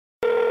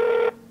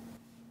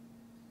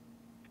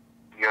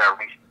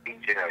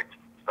d.judge.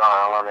 So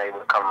I'm unable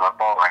to come to my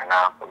phone right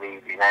now. So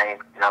leave your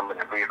name, number,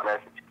 and a brief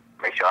message.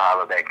 Make sure I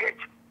holler back at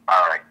you.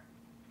 All right.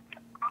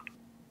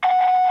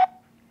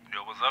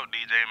 Yo, what's up,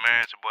 DJ,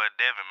 man? It's your boy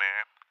Devin,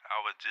 man. I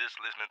was just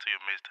listening to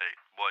your mixtape.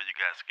 Boy, you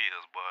got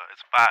skills, boy.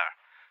 It's fire.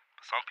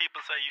 But some people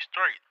say you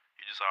straight.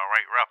 You just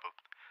alright rapper.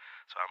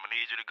 So I'm gonna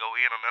need you to go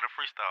in on another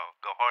freestyle.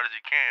 Go hard as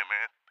you can,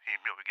 man. Hit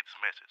me up and get this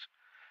message.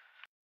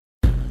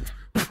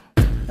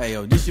 Hey,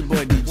 yo, this your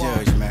boy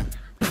d.judge, man.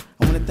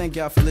 I want to thank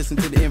y'all for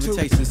listening to the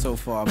invitation so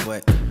far,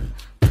 but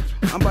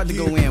I'm about to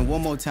go in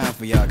one more time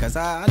for y'all, because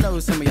I know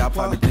some of y'all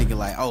probably thinking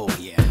like, oh,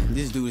 yeah,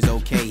 this dude is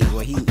okay,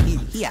 or he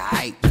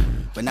alright.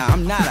 But nah,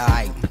 I'm not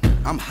alright.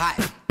 I'm hot.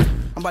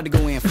 I'm about to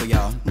go in for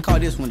y'all. I'm call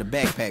this one the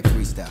backpack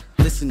freestyle.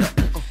 Listen up.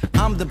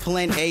 I'm the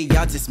plan A,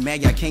 y'all just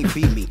mad y'all can't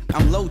beat me.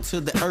 I'm low to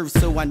the earth,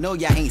 so I know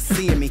y'all ain't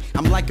seeing me.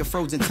 I'm like a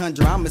frozen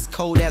tundra, I'm as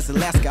cold as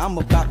Alaska. I'm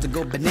about to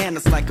go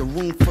bananas like a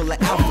room full of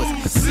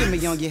alphas.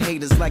 Simmer on your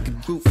haters like a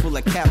group full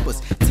of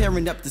cappers.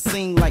 Tearing up the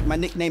scene like my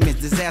nickname is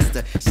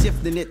Disaster.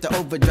 Shifting it to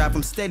overdrive,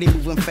 I'm steady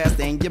moving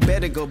faster. And you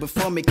better go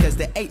before me, cause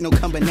there ain't no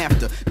coming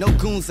after. No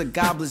goons or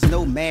goblins,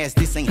 no masks,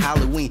 this ain't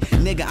Halloween.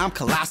 Nigga, I'm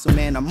colossal,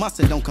 man, a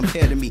monster don't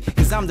compare to me.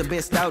 Cause I'm the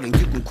best out and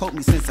you can quote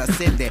me since I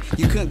said that.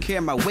 You couldn't carry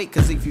my weight,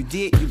 cause if you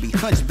did, you'd be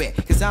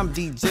hunchback. Cause I'm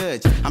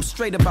d.judge, I'm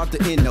straight about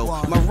the N.O.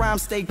 My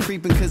rhymes stay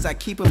creeping cause I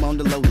keep them on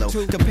the low-low.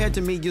 Compared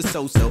to me, you're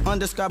so-so,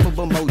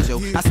 undescribable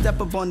mojo. I step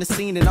up on the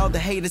scene and all the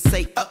haters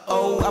say,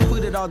 uh-oh. I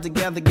put it all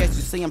together, guess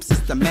you say I'm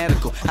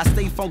systematical. I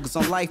stay focused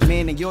on life,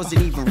 man, and yours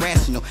ain't even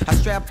rational. I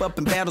strap up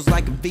in battles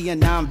like a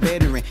Vietnam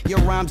veteran. Your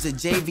rhymes are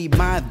JV,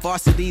 mine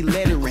varsity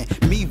lettering.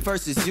 Me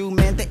versus you,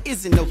 man, there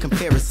isn't no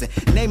comparison.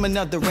 Name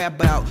another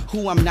rapper out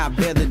who I'm not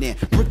better than.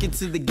 Rookie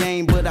to the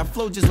game, but I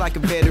flow just like a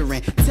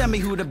veteran. Tell me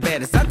who the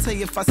baddest, I'll tell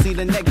you if I see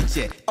the nigga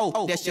jet.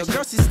 Oh, that's your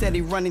girl, she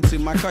steady running to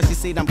my car. She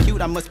said I'm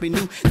cute, I must be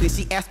new. Then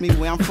she asked me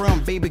where I'm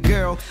from, baby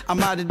girl.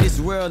 I'm out of this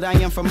world, I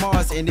am from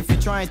Mars. And if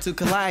you're trying to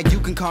collide, you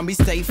can call me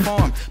State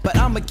Farm. But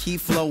I'ma keep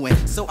flowing,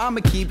 so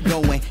I'ma keep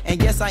going.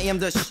 And yes, I am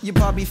the you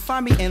probably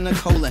find me in the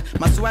colon.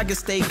 My swagger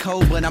stay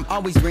cold, but I'm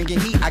always bringing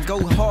heat. I go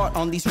hard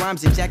on these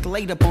rhymes,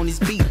 ejaculate up on this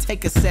beat.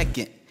 Take a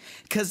second,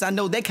 cause I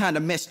know they kinda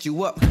messed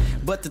you up.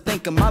 But to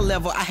think of my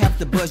level, I have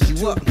to buzz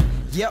you up.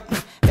 Yep,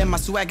 and my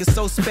swag is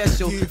so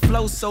special.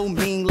 Flow so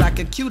mean like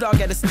a cute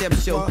dog at a step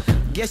show.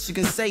 Guess you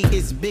can say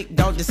it's big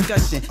dog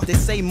discussion. They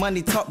say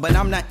money talk, but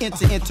I'm not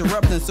into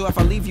interrupting. So if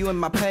I leave you in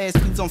my past,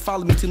 please don't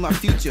follow me to my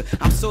future.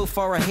 I'm so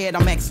far ahead,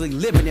 I'm actually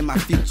living in my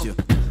future.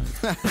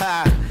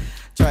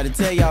 Try to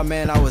tell y'all,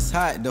 man, I was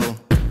hot though.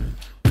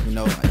 You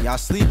know, y'all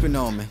sleeping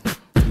on me.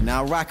 You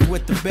now rocking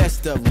with the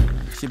best of them.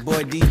 It's your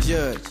boy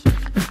d.judge.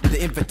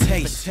 The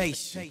invitation.